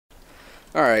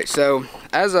Alright, so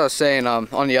as I was saying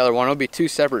on the other one, it'll be two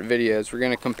separate videos. We're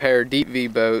going to compare deep V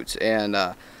boats and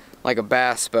like a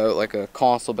bass boat, like a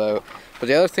console boat. But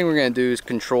the other thing we're going to do is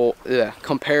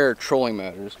compare trolling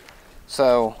motors.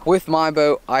 So with my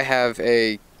boat, I have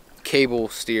a cable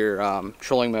steer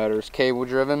trolling motors, cable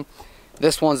driven.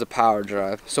 This one's a power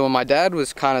drive. So when my dad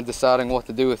was kind of deciding what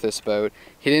to do with this boat,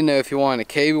 he didn't know if he wanted a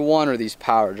cable one or these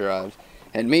power drives.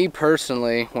 And me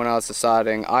personally, when I was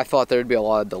deciding, I thought there'd be a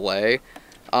lot of delay,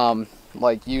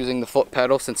 like using the foot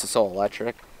pedal since it's all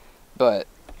electric. But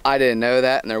I didn't know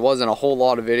that, and there wasn't a whole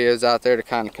lot of videos out there to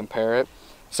kind of compare it.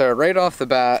 So right off the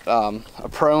bat, a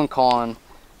pro and con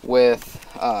with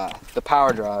the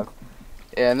power drive,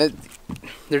 and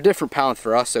they're different pounds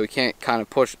for us, so we can't kind of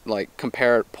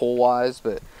compare it pull wise.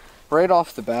 But right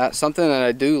off the bat, something that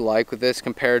I do like with this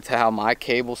compared to how my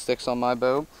cable sticks on my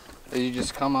boat is you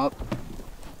just come up,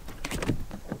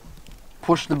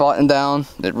 push the button down,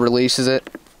 it releases it,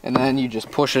 and then you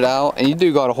just push it out, and you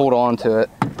do got to hold on to it,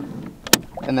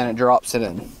 and then it drops it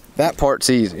in. That part's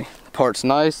easy. The part's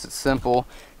nice, it's simple.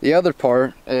 The other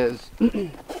part is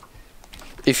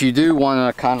if you do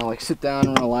want to kind of like sit down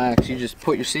and relax, you just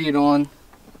put your seat on,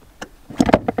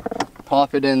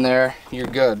 pop it in there, you're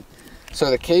good.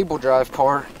 So the cable drive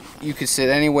part, you can sit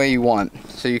any way you want.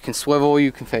 So you can swivel,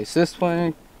 you can face this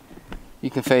way,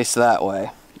 you can face that way.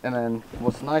 And then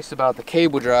what's nice about the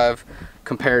cable drive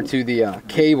compared to the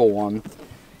cable one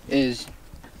is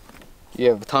you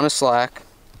have a ton of slack.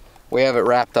 We have it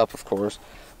wrapped up, of course,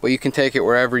 but you can take it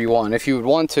wherever you want. If you would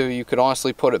want to, you could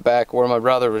honestly put it back where my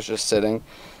brother was just sitting,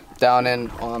 down in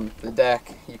on the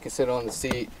deck. You can sit on the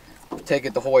seat, take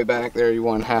it the whole way back there, you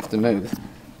won't have to move.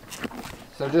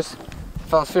 So just,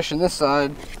 if I was fishing this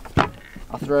side,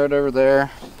 I'll throw it over there,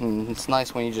 and it's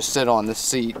nice when you just sit on this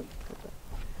seat.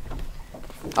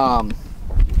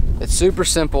 It's super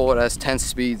simple, it has 10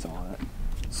 speeds on it.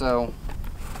 So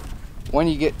when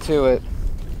you get to it,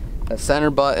 that center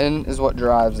button is what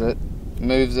drives it,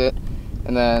 moves it,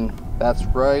 and then that's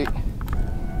right,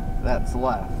 that's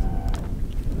left.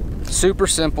 Super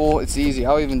simple, it's easy.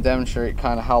 I'll even demonstrate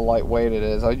kind of how lightweight it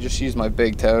is. I just use my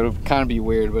big toe. It'll kind of be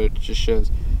weird, but it just shows.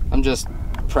 I'm just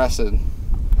pressing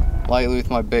lightly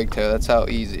with my big toe. That's how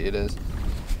easy it is.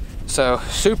 So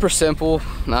super simple.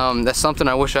 That's something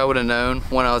I wish I would have known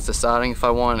when I was deciding if I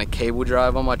wanted a cable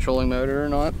drive on my trolling motor or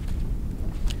not.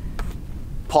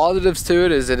 Positives to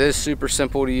it is super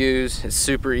simple to use. It's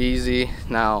super easy.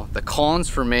 Now the cons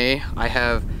for me, I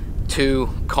have two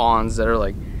cons that are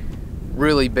like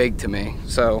really big to me.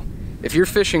 So if you're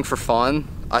fishing for fun,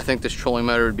 I think this trolling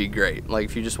motor would be great. Like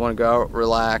if you just want to go out,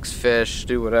 relax, fish,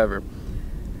 do whatever.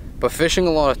 But fishing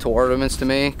a lot of tournaments to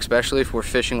me, especially if we're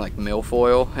fishing like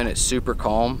milfoil and it's super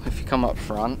calm, if you come up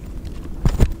front,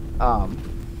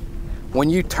 when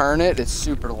you turn it, it's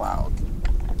super loud.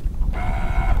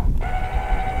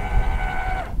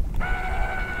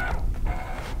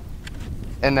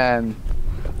 And then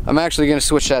I'm actually going to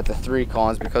switch that to 3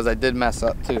 cons because I did mess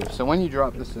up too. So when you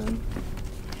drop this in,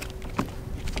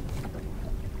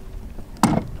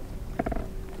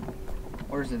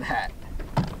 where's it at?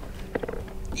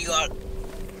 You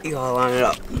gotta line it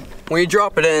up. When you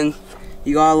drop it in,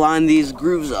 you gotta line these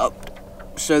grooves up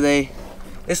so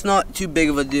it's not too big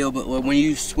of a deal, but when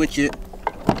you switch it,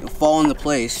 it'll fall into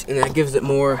place, and that gives it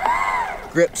more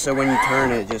grip, so when you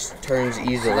turn it just turns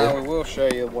easily. Now we will show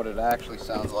you what it actually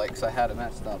sounds like, because I had it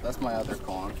messed up. That's my other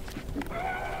con.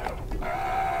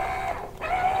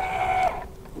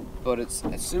 But it's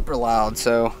super loud,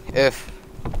 so if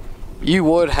you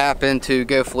would happen to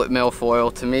go flip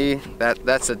milfoil, to me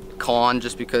that's a con,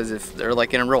 just because if they're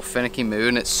like in a real finicky mood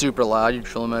and it's super loud, your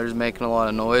trolling motor's making a lot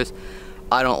of noise,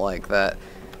 I don't like that.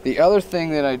 The other thing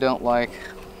that I don't like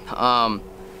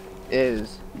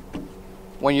is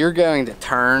when you're going to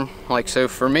turn, like so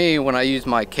for me, when I use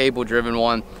my cable driven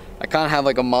one, I kind of have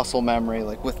like a muscle memory,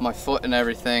 like with my foot and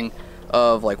everything,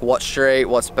 of like what's straight,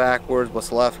 what's backwards,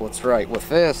 what's left, what's right. With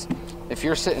this, if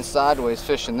you're sitting sideways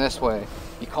fishing this way,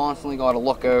 you constantly got to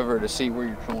look over to see where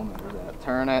your trolling motor's at.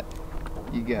 Turn it,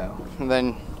 you go. And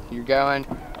then you're going,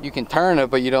 you can turn it,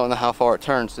 but you don't know how far it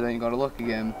turns, so then you got to look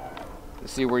again to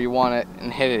see where you want it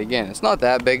and hit it again. It's not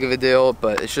that big of a deal,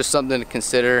 but it's just something to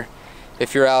consider.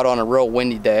 If you're out on a real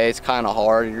windy day, it's kind of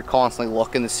hard. You're constantly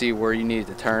looking to see where you need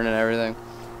to turn and everything.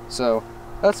 So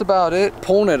that's about it.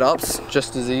 Pulling it up's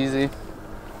just as easy.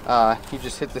 You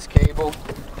just hit this cable.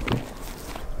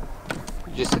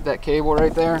 You just hit that cable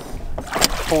right there,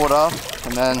 pull it up,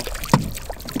 and then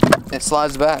it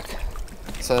slides back.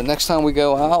 So next time we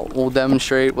go out, we'll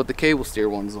demonstrate what the cable steer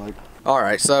one's like.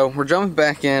 Alright, so we're jumping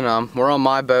back in. We're on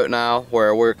my boat now,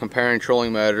 where we're comparing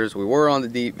trolling motors. We were on the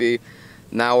Deep V.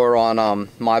 Now we're on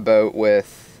my boat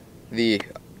with the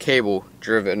cable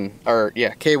driven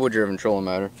trolling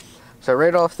motor. So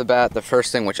right off the bat, the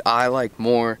first thing which I like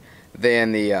more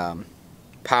than the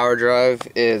power drive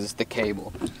is the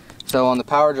cable. So on the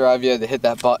power drive, you have to hit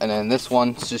that button, and this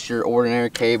one's just your ordinary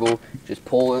cable. Just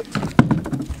pull it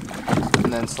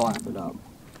and then slap it up.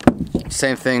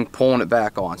 Same thing, pulling it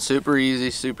back on. Super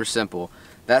easy, super simple.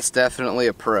 That's definitely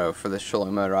a pro for this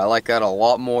trolling motor. I like that a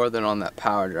lot more than on that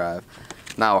power drive.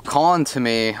 Now a con to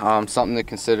me, something to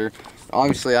consider.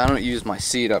 Obviously I don't use my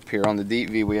seat up here. On the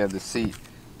Deep V we have the seat,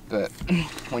 but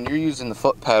when you're using the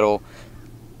foot pedal,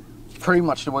 pretty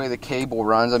much the way the cable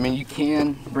runs, I mean, you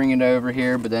can bring it over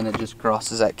here, but then it just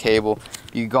crosses that cable.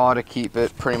 You gotta keep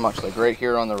it pretty much like right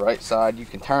here on the right side. You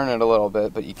can turn it a little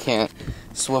bit, but you can't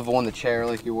swivel in the chair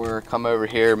like you were, come over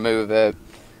here, move it.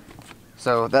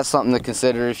 So that's something to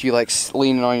consider if you like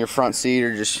leaning on your front seat,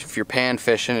 or just if you're pan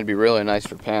fishing. It'd be really nice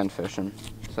for pan fishing.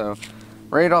 So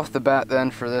right off the bat then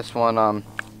for this one,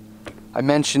 I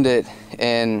mentioned it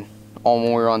when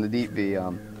we were on the Deep V.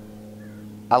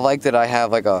 I like that I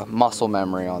have like a muscle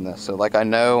memory on this. So like I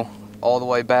know all the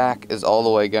way back is all the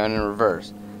way going in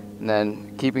reverse. And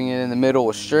then keeping it in the middle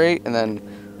was straight, and then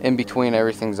in between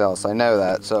everything's else. I know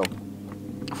that. So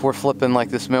if we're flipping like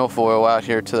this milfoil out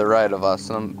here to the right of us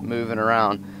and I'm moving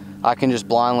around, I can just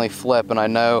blindly flip, and I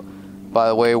know by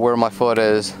the way where my foot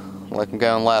is, like I'm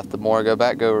going left, the more I go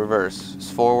back, go reverse.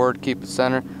 It's forward, keep it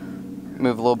center,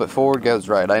 move a little bit forward, goes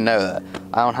right. I know that.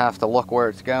 I don't have to look where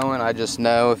it's going. I just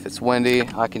know if it's windy,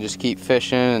 I can just keep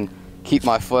fishing and keep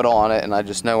my foot on it, and I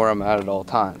just know where I'm at all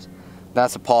times.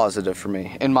 That's a positive for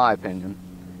me, in my opinion.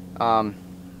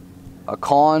 A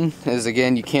con is,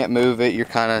 again, you can't move it.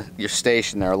 You're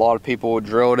stationed there. A lot of people would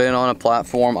drill it in on a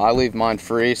platform. I leave mine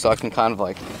free, so I can kind of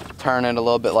like turn it a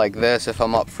little bit like this if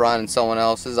I'm up front and someone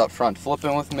else is up front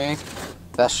flipping with me.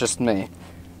 That's just me.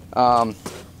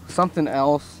 Something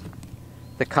else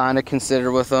to kind of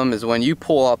consider with them is when you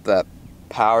pull up that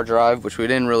power drive, which we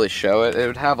didn't really show it, it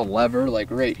would have a lever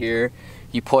like right here.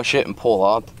 You push it and pull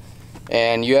up,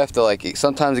 and you have to like,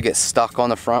 sometimes it gets stuck on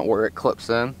the front where it clips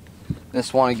in.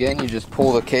 This one, again, you just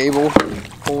pull the cable,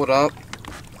 pull it up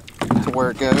to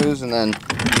where it goes, and then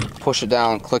push it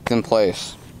down, clicked in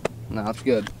place. Now it's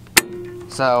good.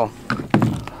 So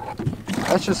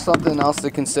that's just something else to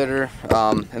consider.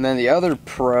 And then the other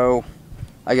pro,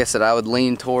 I guess, that I would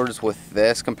lean towards with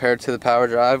this compared to the power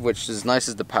drive, which as nice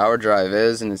as the power drive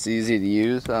is and it's easy to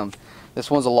use, this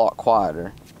one's a lot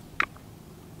quieter.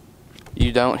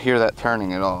 You don't hear that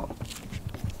turning at all.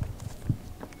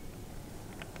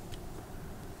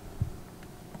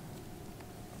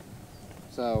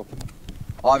 So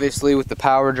obviously with the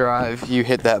power drive, you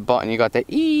hit that button, you got the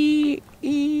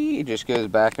it just goes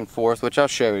back and forth, which I'll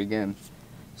show you again.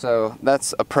 So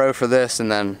that's a pro for this,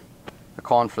 and then a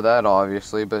con for that,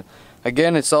 obviously. But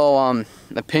again, it's all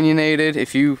opinionated.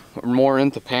 If you are more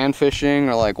into pan fishing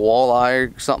or like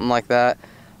walleye or something like that,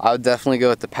 I would definitely go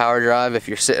with the power drive if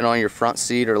you're sitting on your front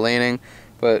seat or leaning.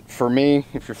 But for me,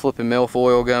 if you're flipping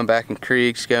milfoil, going back in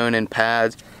creeks, going in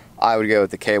pads, I would go with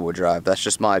the cable drive. That's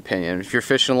just my opinion. If you're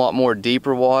fishing a lot more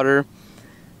deeper water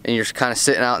and you're kind of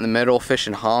sitting out in the middle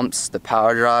fishing humps, the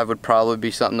power drive would probably be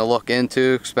something to look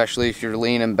into, especially if you're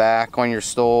leaning back on your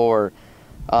stole, or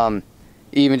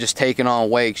even just taking on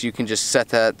wakes. You can just set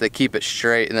that to keep it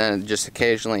straight, and then just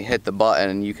occasionally hit the button,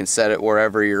 and you can set it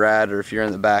wherever you're at, or if you're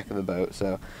in the back of the boat.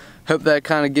 So hope that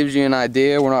kind of gives you an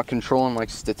idea. We're not controlling like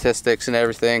statistics and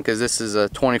everything, because this is a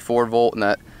 24 volt and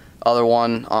that other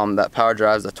one, that power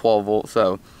drive is a 12 volt.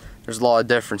 So there's a lot of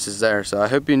differences there. So I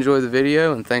hope you enjoy the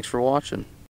video, and thanks for watching.